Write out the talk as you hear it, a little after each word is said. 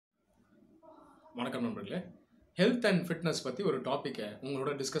வணக்கம் நண்பர்களே. Health and fitness பற்றி ஒரு டாப்பிக்கை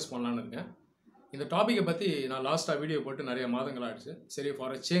உங்களோட டிஸ்கஸ் பண்ணலான்னு இருக்கேன். இந்த டாப்பிக்கை பற்றி நான் லாஸ்ட்டாக வீடியோ போட்டு நிறைய மாதங்கள் ஆகிடுச்சு. சரி,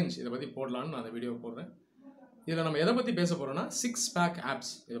 ஃபார் அ சேஞ்ச் இதை பற்றி போடலான்னு நான் அந்த வீடியோ போடுறேன். இதில் நம்ம எதை பற்றி பேச போகிறோன்னா சிக்ஸ் பேக்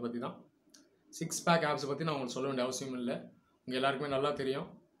ஆப்ஸ். இதை பற்றி தான். சிக்ஸ் பேக் ஆப்ஸை பற்றி நான் உங்களுக்கு சொல்ல வேண்டிய அவசியம் இல்லை. உங்கள் எல்லாருக்குமே நல்லா தெரியும்.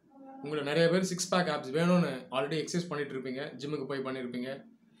 உங்களை நிறைய பேர் சிக்ஸ் பேக் ஆப்ஸ் வேணும்னு ஆல்ரெடி எக்ஸசைஸ் பண்ணிகிட்டு இருப்பீங்க. ஜிம்முக்கு போய் பண்ணியிருப்பீங்க,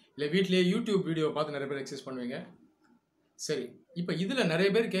 இல்லை வீட்லேயே யூடியூப் வீடியோ பார்த்து நிறைய பேர் எக்ஸசைஸ் பண்ணுவீங்க. சரி, இப்போ இதில் நிறைய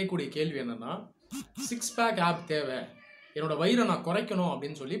பேர் கேட்கக்கூடிய கேள்வி என்னென்னா, சிக்ஸ் பேக் ஆப் தேவை, என்னோடய வயிறை நான் குறைக்கணும்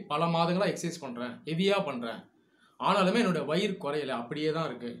அப்படின்னு சொல்லி பல மாதங்களாக எக்ஸசைஸ் பண்ணுறேன், ஹெவியாக பண்ணுறேன், ஆனாலுமே என்னோடய வயிறு குறையலை, அப்படியே தான்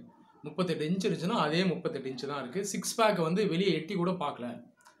இருக்குது. 38 இன்ச்சு இருந்துச்சுன்னா அதே 38 இன்ச்சு தான் இருக்குது. சிக்ஸ் பேக்கை வந்து வெளியே எட்டி கூட பார்க்கல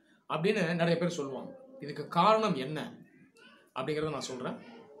அப்படின்னு நிறைய பேர் சொல்லுவாங்க. இதுக்கு காரணம் என்ன அப்படிங்கிறத நான் சொல்கிறேன்.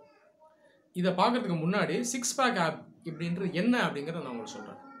 இதை பார்க்குறதுக்கு முன்னாடி சிக்ஸ் பேக் ஆப் இப்படின்றது என்ன அப்படிங்கிறத நான் உங்களுக்கு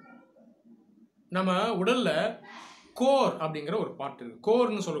சொல்கிறேன். நம்ம உடலில் கோர் அப்படிங்கிற ஒரு பார்ட் இருக்குது.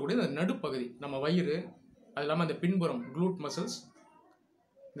 கோர்னு சொல்லக்கூடிய இந்த நடுப்பகுதி, நம்ம வயிறு, அது இல்லாமல் அந்த பின்புறம் க்ளூட் மசில்ஸ்,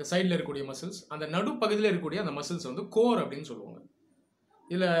 இந்த சைடில் இருக்கக்கூடிய மசில்ஸ், அந்த நடுப்பகுதியில் இருக்கக்கூடிய அந்த மசில்ஸ் வந்து கோர் அப்படின்னு சொல்லுவாங்க.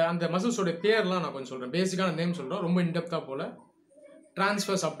 இதில் அந்த மசில்ஸோடைய பேர்லாம் நான் கொஞ்சம் சொல்கிறேன். பேசிக்கான நேம் சொல்கிறேன், ரொம்ப இன்டெப்த்தாக போல்.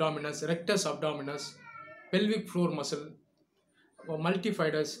 Transverse abdominis, rectus abdominis, pelvic floor muscle,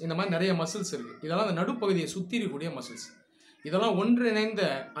 மல்டிஃபைடஸ், இந்த மாதிரி நிறைய மசில்ஸ் இருக்குது. இதெல்லாம் அந்த நடுப்பகுதியை சுற்றி இருக்கக்கூடிய மசில்ஸ். இதெல்லாம் ஒன்றிணைந்த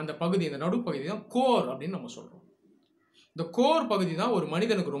அந்த பகுதி, இந்த நடுப்பகுதி தான் கோர் அப்படின்னு நம்ம சொல்கிறோம். இந்த கோர் பகுதி தான் ஒரு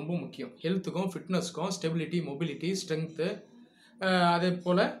மனிதனுக்கு ரொம்ப முக்கியம். ஹெல்த்துக்கும் ஃபிட்னஸ்க்கும், ஸ்டெபிலிட்டி, மொபிலிட்டி, ஸ்ட்ரென்த்து, அதே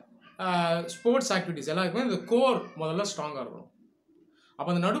போல் ஸ்போர்ட்ஸ் ஆக்டிவிட்டீஸ் எல்லாருக்குமே இந்த கோர் முதல்ல ஸ்ட்ராங்காக இருக்கணும். அப்போ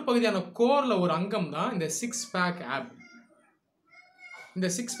அந்த நடுப்பகுதியான கோரில் ஒரு அங்கம் தான் இந்த சிக்ஸ் பேக் ஆப். இந்த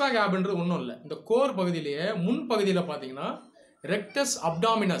சிக்ஸ் பேக் ஆப்ன்றது ஒன்றும் இல்லை. இந்த கோர் பகுதியிலேயே முன்பகுதியில் பார்த்தீங்கன்னா ரெக்டஸ்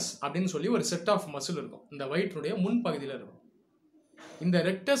அப்டாமினஸ் அப்படின்னு சொல்லி ஒரு செட் ஆஃப் மசில் இருக்கும். இந்த வயிற்றுடைய முன்பகுதியில் இருக்கும். இந்த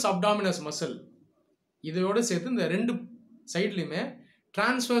ரெக்டஸ் அப்டாமினஸ் மசில் இதோடு சேர்த்து இந்த ரெண்டு சைட்லையுமே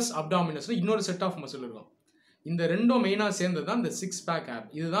டிரான்ஸ்வர்ஸ் அப்டாமினஸ்னு இன்னொரு செட் ஆஃப் மசில் இருக்கும். இந்த ரெண்டும் மெயினாக சேர்ந்தது தான் இந்த சிக்ஸ் பேக் ஆப்.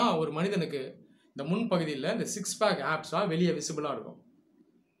 இதுதான் ஒரு மனிதனுக்கு இந்த முன்பகுதியில் இந்த சிக்ஸ் பேக் ஆப்ஸாக வெளியே விசிபிளாக இருக்கும்.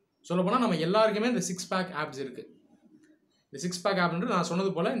 சொல்லப்போனால் நம்ம எல்லாருக்குமே இந்த சிக்ஸ் பேக் ஆப்ஸ் இருக்குது. இந்த சிக்ஸ் பேக் ஆப்ன்றது நான்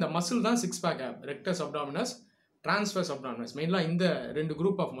சொன்னது போல் இந்த மசில் தான் six back off. Rectus abdominis, transverse abdominis, மெயினாக இந்த ரெண்டு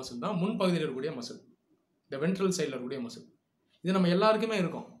குரூப் ஆஃப் மசில் தான் முன்பகுதியில் இருக்கக்கூடிய மசில், இந்த வென்ட்ரல் சைடில் இருக்கக்கூடிய மசில். இது நம்ம எல்லாருக்குமே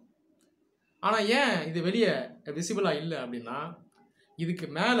இருக்கும். ஆனால் ஏன் இது வெளியே விசிபிளாக இல்லை அப்படின்னா, இதுக்கு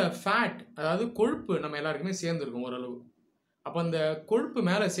மேலே ஃபேட், அதாவது கொழுப்பு நம்ம எல்லாருக்குமே சேர்ந்துருக்கும் ஓரளவு. அப்போ அந்த கொழுப்பு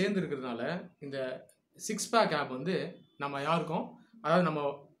மேலே சேர்ந்துருக்கிறதுனால இந்த சிக்ஸ் பேக் ஆப் வந்து நம்ம யாருக்கும், அதாவது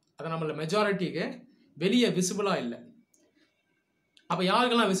நம்மள மெஜாரிட்டிக்கு வெளியே விசிபிளாக இல்லை. அப்போ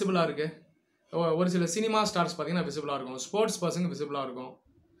யாருக்கெல்லாம் விசிபிளாக இருக்குது? ஒரு சில சினிமா ஸ்டார்ஸ் பார்த்திங்கன்னா விசிபிளாக இருக்கும், ஸ்போர்ட்ஸ் பர்சங்க விசிபிளாக இருக்கும்.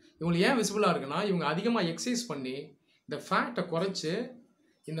 இவங்களுக்கு ஏன் விசிபிளாக இருக்குன்னா, இவங்க அதிகமாக எக்ஸசைஸ் பண்ணி இந்த ஃபேட்டை குறைச்சி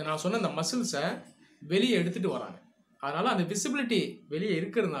இந்த நான் சொன்ன இந்த மசில்ஸை வெளியே எடுத்துகிட்டு வராங்க. அதனால் அந்த விசிபிலிட்டி வெளியே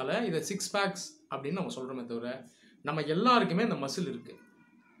இருக்கிறதுனால இதை சிக்ஸ் பேக்ஸ் அப்படின்னு நம்ம சொல்கிறோமே தவிர, நம்ம எல்லாருக்குமே இந்த மசில் இருக்குது.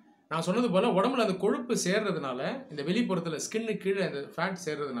 நான் சொன்னது போல் உடம்புல அந்த கொழுப்பு சேர்றதுனால, இந்த வெளிப்புறத்தில் ஸ்கின்னு கீழே இந்த ஃபேட்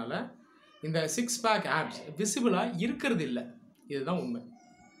சேர்றதுனால இந்த சிக்ஸ் பேக் ஆப்ஸ் விசிபிளாக இருக்கிறது இல்லை. இதுதான் உண்மை.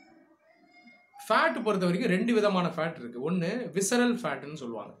 ஃபேட்டு பொறுத்த வரைக்கும் ரெண்டு விதமான ஃபேட் இருக்குது. ஒன்று விசரல் ஃபேட்டுன்னு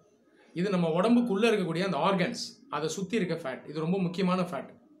சொல்லுவாங்க. இது நம்ம உடம்புக்குள்ளே இருக்கக்கூடிய அந்த ஆர்கன்ஸ், அதை சுற்றி இருக்க ஃபேட். இது ரொம்ப முக்கியமான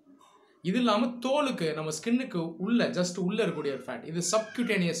ஃபேட். இது இல்லாமல் தோலுக்கு, நம்ம ஸ்கின்னுக்கு உள்ள ஜஸ்ட் உள்ளே இருக்கக்கூடிய ஒரு ஃபேட், இது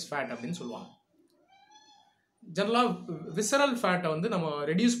சப்கியூட்டேனியஸ் ஃபேட் அப்படின்னு சொல்லுவாங்க. ஜெனரலாக விசரல் ஃபேட்டை வந்து நம்ம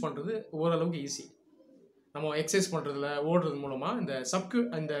ரெடியூஸ் பண்ணுறது ஓரளவுக்கு ஈஸி. நம்ம எக்ஸசைஸ் பண்ணுறதுல, ஓடுறது மூலமாக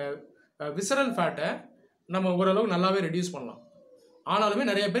இந்த விசரல் ஃபேட்டை நம்ம ஓரளவுக்கு நல்லாவே ரெடியூஸ் பண்ணலாம். ஆனாலுமே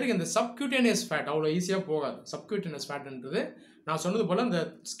நிறைய பேருக்கு இந்த சப்கியூட்டேனியஸ் ஃபேட் அவ்வளோ ஈஸியாக போகாது. சப்கியூட்டேனியஸ் ஃபேட்ன்றது நான் சொன்னது போல் இந்த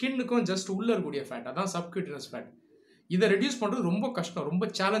ஸ்கின்னுக்கும் ஜஸ்ட் உள்ளே இருக்கக்கூடிய ஃபேட், அதான் சப்கியூட்டேனியஸ் ஃபேட். இதை ரெடியூஸ் பண்ணுறது ரொம்ப கஷ்டம், ரொம்ப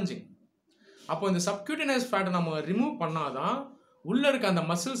சேலஞ்சிங். அப்போ இந்த சப்கியூட்டேனியஸ் ஃபேட்டை நம்ம ரிமூவ் பண்ணாதான் உள்ளே இருக்க அந்த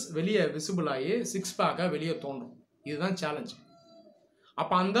மசில்ஸ் வெளியே விசிபிள் ஆகி சிக்ஸ் பேக்காக வெளியே தோன்றும். இதுதான் சேலஞ்ச்.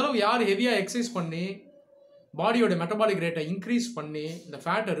 அப்போ அந்தளவு யார் ஹெவியாக எக்ஸசைஸ் பண்ணி பாடியோட மெட்டபாலிக் ரேட்டை இன்க்ரீஸ் பண்ணி இந்த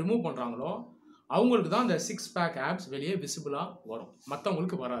ஃபேட்டை ரிமூவ் பண்ணுறாங்களோ அவங்களுக்கு தான் இந்த சிக்ஸ் பேக் ஆப்ஸ் வெளியே விசிபிளாக வரும்,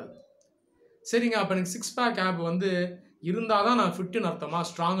 மற்றவங்களுக்கு வராது. சரிங்க, அப்போ எனக்கு சிக்ஸ் பேக் ஆப் வந்து இருந்தால் தான் நான் ஃபிட்டுன்னு அர்த்தமா,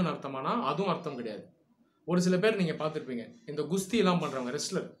 ஸ்ட்ராங்குன்னு அர்த்தமானா அதுவும் அர்த்தம் கிடையாது. ஒரு சில பேர் நீங்கள் பார்த்துருப்பீங்க, இந்த குஸ்தியெல்லாம் பண்ணுறவங்க,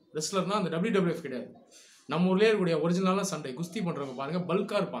 ரெஸ்லர்னால் அந்த WWF கிடையாது, நம்ம ஊர்லேயே இருக்கக்கூடிய ஒரிஜினலான சண்டை குஸ்தி பண்ணுறவங்க பாருங்கள்,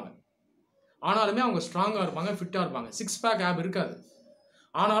 பல்காக இருப்பாங்க. ஆனாலுமே அவங்க ஸ்ட்ராங்காக இருப்பாங்க, ஃபிட்டாக இருப்பாங்க. சிக்ஸ் பேக் ஆப் இருக்காது.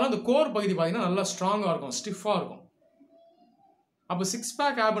 ஆனாலும் அந்த கோர் பகுதி பார்த்தீங்கன்னா நல்லா ஸ்ட்ராங்காக இருக்கும், ஸ்டிஃபாக இருக்கும். அப்போ சிக்ஸ்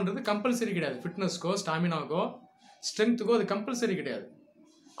பேக் ஆப்ன்றது கம்பல்சரி கிடையாது. ஃபிட்னஸ்க்கோ, ஸ்டாமினாக்கோ, ஸ்ட்ரென்த்துக்கோ அது கம்பல்சரி கிடையாது.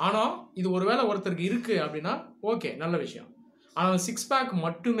 ஆனால் இது ஒரு வேளை ஒருத்தருக்கு இருக்குது அப்படின்னா ஓகே, நல்ல விஷயம். ஆனால் சிக்ஸ் பேக்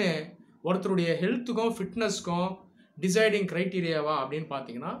மட்டுமே ஒருத்தருடைய ஹெல்த்துக்கும் ஃபிட்னஸ்க்கும் டிசைடிங் க்ரைட்டீரியாவா அப்படின்னு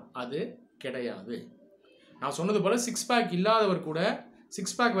பார்த்தீங்கன்னா அது கிடையாது. நான் சொன்னது போல் சிக்ஸ் பேக் இல்லாதவர் கூட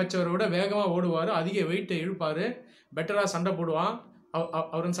சிக்ஸ் பேக் வச்சவரை விட வேகமாக ஓடுவார், அதிக வெயிட்டை இழுப்பார், பெட்டராக சண்டை போடுவான்,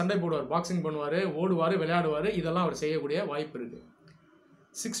 அவர் சண்டை போடுவார், பாக்ஸிங் பண்ணுவார், ஓடுவார், விளையாடுவார். இதெல்லாம் அவர் செய்யக்கூடிய வாய்ப்பு இருக்குது.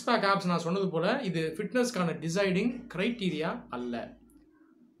 சிக்ஸ் பேக் ஆப்ஸ் நான் சொன்னது போல் இது ஃபிட்னஸ்க்கான டிசைடிங் க்ரைட்டீரியா அல்ல.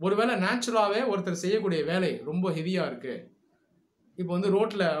 ஒருவேளை நேச்சுரலாகவே ஒருத்தர் செய்யக்கூடிய வேலை ரொம்ப ஹெவியாக இருக்குது. இப்போ வந்து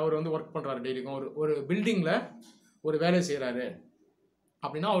ரோட்டில் அவர் வந்து ஒர்க் பண்ணுறாரு, டெய்லிக்கும் ஒரு பில்டிங்கில் ஒரு வேலை செய்கிறாரு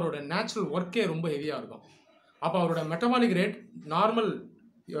அப்படின்னா அவரோட நேச்சுரல் ஒர்க்கே ரொம்ப ஹெவியாக இருக்கும். அப்போ அவரோட மெட்டபாலிக் ரேட் நார்மல்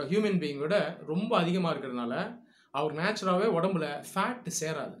ஹியூமன் பீயிங்கோட ரொம்ப அதிகமாக இருக்கிறதுனால அவர் நேச்சுரலாகவே உடம்புல ஃபேட்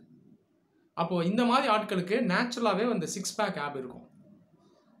சேராது. அப்போது இந்த மாதிரி ஆட்களுக்கு நேச்சுரலாகவே அந்த சிக்ஸ் பேக் ஆப் இருக்கும்.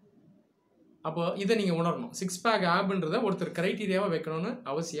 அப்போ இதை நீங்கள் உணரணும். சிக்ஸ் பேக் ஆப்ன்றதை ஒருத்தர் க்ரைட்டீரியாவாக வைக்கணும்னு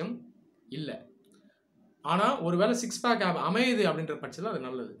அவசியம் இல்லை. ஆனால் ஒருவேளை சிக்ஸ் பேக் ஆப் அமையுது அப்படின்ற பட்சத்தில் அது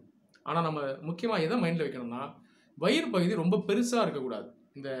நல்லது. ஆனால் நம்ம முக்கியமாக எதை மைண்டில் வைக்கணும்னா, வயிறு பகுதி ரொம்ப பெருசாக இருக்கக்கூடாது.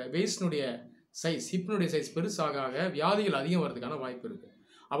 இந்த வேஸ்ட்னுடைய சைஸ், ஹிப்னுடைய சைஸ் பெருசாக வியாதிகள் அதிகம் வர்றதுக்கான வாய்ப்பு இருக்குது.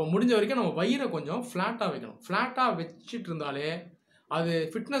 அப்போ முடிஞ்ச வரைக்கும் நம்ம வயிறை கொஞ்சம் ஃப்ளாட்டாக வைக்கணும். ஃப்ளாட்டாக வச்சுட்டு இருந்தாலே அது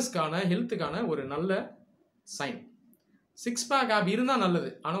ஃபிட்னஸ்க்கான ஹெல்த்துக்கான ஒரு நல்ல சைன். சிக்ஸ் பேக் ஆப் இருந்தால் நல்லது.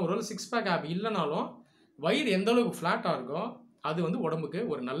 ஆனால் ஒருவேளை சிக்ஸ் பேக் ஆப் இல்லைனாலும் வயிறு எந்த அளவுக்கு ஃப்ளாட்டாக இருக்கோ அது வந்து உடம்புக்கு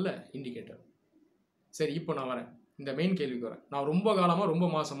ஒரு நல்ல இண்டிகேட்டர். சரி, இப்போ நான் வரேன், இந்த மெயின் கேள்விக்கு வரேன். நான் ரொம்ப காலமாக ரொம்ப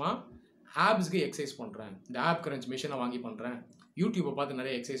மாதமாக ஆப்ஸ்க்கு எக்ஸசைஸ் பண்ணுறேன். இந்த ஆப் கிரன்ச் மிஷினை வாங்கி பண்ணுறேன், யூடியூப்பை பார்த்து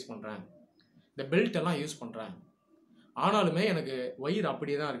நிறைய எக்ஸசைஸ் பண்ணுறேன், இந்த பெல்ட் எல்லாம் யூஸ் பண்ணுறேன். ஆனாலுமே எனக்கு வயிறு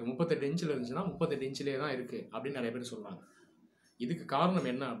அப்படியே தான் இருக்குது. 38 இன்ச்சில் இருந்துச்சுன்னா 38 இன்ச்சிலே தான் இருக்குது அப்படின்னு நிறைய பேர் சொல்கிறாங்க. இதுக்கு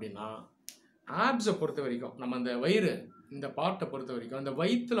காரணம் என்ன அப்படின்னா, ஆப்ஸை பொறுத்த வரைக்கும் நம்ம அந்த வயிறு இந்த பார்ட்டை பொறுத்த வரைக்கும் அந்த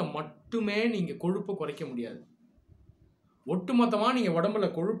வயிற்றில் மட்டுமே நீங்கள் கொழுப்பை குறைக்க முடியாது. ஒட்டுமொத்தமாக நீங்கள் உடம்புல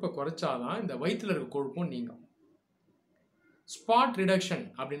கொழுப்பை குறைச்சாதான் இந்த வயிற்றில் இருக்க கொழுப்பும் நீங்கும். ஸ்பாட் ரிடக்ஷன்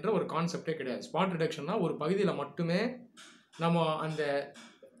அப்படின்ற ஒரு கான்செப்டே கிடையாது. ஸ்பாட் ரிடக்ஷன்னா ஒரு பகுதியில் மட்டுமே நம்ம அந்த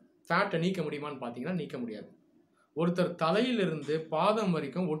ஃபேட்டை நீக்க முடியுமான்னு பார்த்தீங்கன்னா நீக்க முடியாது. ஒருத்தர் தலையிலிருந்து பாதம்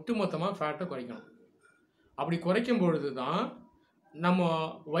வரைக்கும் ஒட்டுமொத்தமாக ஃபேட்டை குறைக்கணும். அப்படி குறைக்கும் பொழுது தான் நம்ம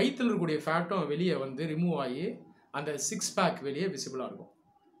வயிற்றில் இருக்கக்கூடிய ஃபேட்டும் வெளியே வந்து ரிமூவ் ஆகி அந்த சிக்ஸ் பேக் வெளியே விசிபிளாக இருக்கும்.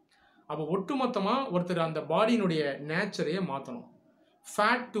 அப்போ ஒட்டுமொத்தமாக ஒருத்தர் அந்த பாடியினுடைய நேச்சரையே மாற்றணும்.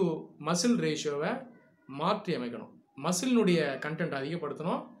 ஃபேட் டு மசில் ரேஷியோவை மாற்றி அமைக்கணும். மசிலினுடைய கண்டென்ட்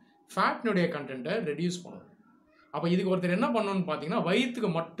அதிகப்படுத்தணும், ஃபேட்னுடைய கண்டென்ட்டை ரெடியூஸ் பண்ணணும். அப்போ இதுக்கு ஒருத்தர் என்ன பண்ணணும்னு பார்த்தீங்கன்னா,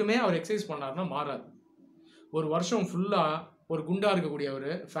 வயிற்றுக்கு மட்டுமே அவர் எக்ஸசைஸ் பண்ணார்னா மாறாது. ஒரு வருஷம் ஃபுல்லாக ஒரு குண்டாக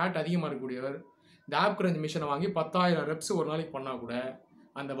இருக்கக்கூடியவர், ஃபேட் அதிகமாக இருக்கக்கூடியவர் இந்த ஆப் கிரன்ச் மிஷினை வாங்கி 10,000 ரெப்ஸ் ஒரு நாளைக்கு பண்ணால் கூட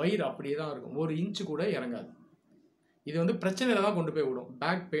அந்த வயிறு அப்படியே தான் இருக்கும், 1 இன்ச்சு கூட இறங்காது. இது வந்து பிரச்சனையில் தான் கொண்டு போய் விடும்.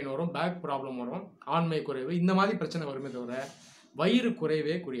 பேக் பெயின் வரும், பேக் ப்ராப்ளம் வரும், ஆண்மை குறைவு, இந்த மாதிரி பிரச்சனை வருமே தவிர வயிறு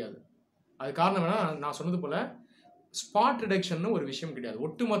குறைவே குறையாது. அது காரணம் வேணால் நான் சொன்னது போல் ஸ்பாட் ரிடக்ஷன் ஒரு விஷயம் கிடையாது.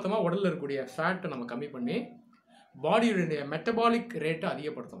 ஒட்டுமொத்தமாக உடலில் இருக்கக்கூடிய ஃபேட்டை நம்ம கம்மி பண்ணி பாடியுடைய மெட்டபாலிக் ரேட்டை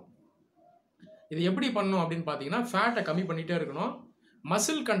அதிகப்படுத்தணும். இது எப்படி பண்ணணும் அப்படின்னு பார்த்தீங்கன்னா, ஃபேட்டை கம்மி பண்ணிகிட்டே இருக்கணும்,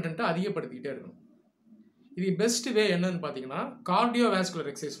 மசில் கண்டென்ட்டை அதிகப்படுத்திக்கிட்டே இருக்கணும். இது பெஸ்ட் வே என்னன்னு பார்த்தீங்கன்னா, கார்டியோ வாஸ்குலர்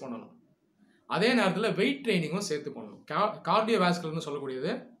எக்ஸசைஸ் பண்ணணும். அதே நேரத்தில் வெயிட் ட்ரைனிங்கும் சேர்த்து பண்ணணும். கார்டியோ வாஸ்குலர்னு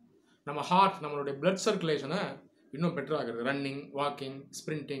சொல்லக்கூடியது நம்ம ஹார்ட், நம்மளுடைய பிளட் சர்க்குலேஷனை இன்னும் பெட்டர் ஆகுறது. ரன்னிங், வாக்கிங்,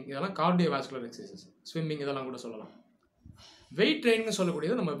 ஸ்ப்ரிண்டிங், இதெல்லாம் கார்டியோ வாஸ்குலர் எக்ஸசைசஸ். ஸ்விம்மிங் இதெல்லாம் கூட சொல்லலாம். வெயிட் ட்ரைனிங்னு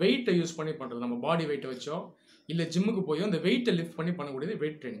சொல்லக்கூடியது நம்ம வெயிட்டை யூஸ் பண்ணி பண்ணுறது. நம்ம பாடி வெயிட்டை வச்சோ இல்லை ஜிம்முக்கு போயோ இந்த வெயிட்டை லிஃப்ட் பண்ணி பண்ணக்கூடியது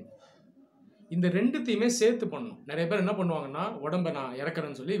வெயிட் ட்ரைனிங். இந்த ரெண்டுத்தையுமே சேர்த்து பண்ணணும். நிறைய பேர் என்ன பண்ணுவாங்கன்னா, உடம்பை நான்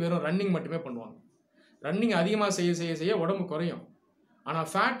இறக்குறேன்னு சொல்லி வெறும் ரன்னிங் மட்டுமே பண்ணுவாங்க. ரன்னிங் அதிகமாக செய்ய செய்ய செய்ய உடம்பு குறையும். ஆனால்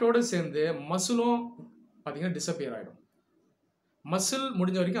ஃபேட்டோடு சேர்ந்து மசிலும் பார்த்திங்கன்னா டிஸப்பியர் ஆகிடும். மசில்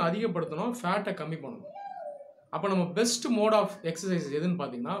முடிஞ்ச வரைக்கும் அதிகப்படுத்தணும், ஃபேட்டை கம்மி பண்ணணும். அப்போ நம்ம பெஸ்ட் மோட் ஆஃப் எக்ஸசைஸ் எதுன்னு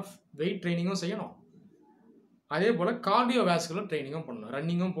பார்த்தீங்கன்னா, வெயிட் ட்ரைனிங்கும் செய்யணும், அதே போல் கார்டியோ வாஸ்குலர் ட்ரைனிங்கும் பண்ணணும்.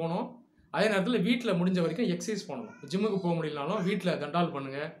 ரன்னிங்கும் போகணும், அதே நேரத்தில் வீட்டில் முடிஞ்ச வரைக்கும் எக்ஸசைஸ் பண்ணணும். ஜிம்முக்கு போக முடியலனாலும் வீட்டில் தண்டால்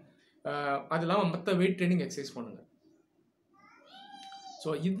பண்ணுங்கள். அது இல்லாமல் மற்ற வெயிட் ட்ரைனிங் எக்ஸசைஸ் பண்ணுங்கள். ஸோ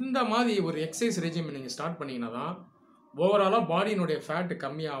இந்த மாதிரி ஒரு எக்ஸசைஸ் ரெஜிம் நீங்கள் ஸ்டார்ட் பண்ணிங்கன்னா தான் ஓவராலாக பாடியினுடைய ஃபேட்டு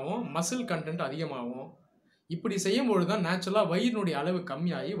கம்மியாகும், மசில் கண்டென்ட் அதிகமாகும். இப்படி செய்யும்பொழுது தான் நேச்சுரலாக வயிறினுடைய அளவு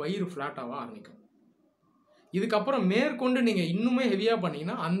கம்மியாகி வயிறு ஃப்ளாட்டாக ஆரம்பிக்கும். இதுக்கப்புறம் மேற்கொண்டு நீங்கள் இன்னுமே ஹெவியாக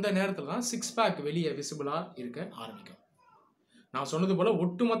பண்ணிங்கன்னா அந்த நேரத்தில் தான் சிக்ஸ் பேக் வெளியே விசிபிளாக இருக்க ஆரம்பிக்கும். நான் சொன்னது போல்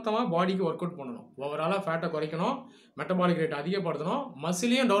ஒட்டுமொத்தமாக பாடிக்கு ஒர்க் அவுட் பண்ணணும். ஓவராலாக ஃபேட்டை குறைக்கணும், மெட்டபாலிக் ரேட் அதிகப்படுத்தணும்,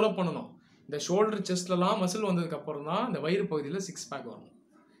 மசிலையும் டெவலப் பண்ணணும். இந்த ஷோல்டர் செஸ்ட்லலாம் மசில் வந்ததுக்கப்புறம் தான் இந்த வயிறு பகுதியில் சிக்ஸ் பேக் வரணும்.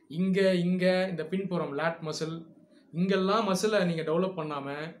 இங்கே இந்த பின்புறம் லேட் மசில் இங்கெல்லாம் மசிலை நீங்கள் டெவலப்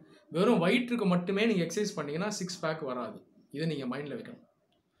பண்ணாமல் வெறும் வயிற்றுக்கு மட்டுமே நீங்கள் எக்ஸசைஸ் பண்ணிங்கன்னா சிக்ஸ் பேக் வராது. இதை நீங்கள் மைண்டில் வைக்கணும்.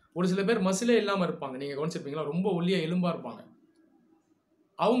 ஒரு சில பேர் மசிலே இல்லாமல் இருப்பாங்க, நீங்கள் கவனிச்சிருப்பீங்களா, ரொம்ப ஒல்லியாக எலும்பாக இருப்பாங்க.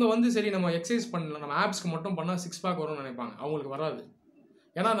 அவங்க வந்து சரி நம்ம எக்ஸசைஸ் பண்ணலாம், நம்ம ஆப்ஸ்க்கு மட்டும் பண்ணால் சிக்ஸ் பேக் வரும்னு நினைப்பாங்க. அவங்களுக்கு வராது.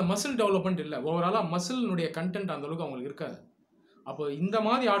 ஏன்னா அந்த மசில் டெவலப்மெண்ட் இல்லை. ஓவராலாக மசிலினுடைய கண்டென்ட் அந்தளவுக்கு அவங்களுக்கு இருக்காது. அப்போ இந்த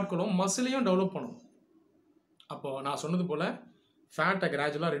மாதிரி ஆட்களும் மசிலையும் டெவலப் பண்ணணும். அப்போது நான் சொன்னது போல் ஃபேட்டை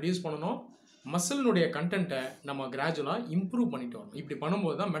கிராஜுவலாக ரெடியூஸ் பண்ணணும், மசில்னுடைய கண்டென்ட்டை நம்ம கிராஜுவலாக இம்ப்ரூவ் பண்ணிட்டு வரணும். இப்படி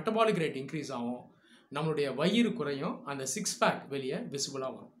பண்ணும்போது தான் மெட்டபாலிக் ரேட் இன்க்ரீஸ் ஆகும், நம்மளுடைய வயிறு குறையும், அந்த சிக்ஸ் பேக் வெளியே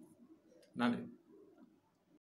விசிபிளாக வரும். நன்றி.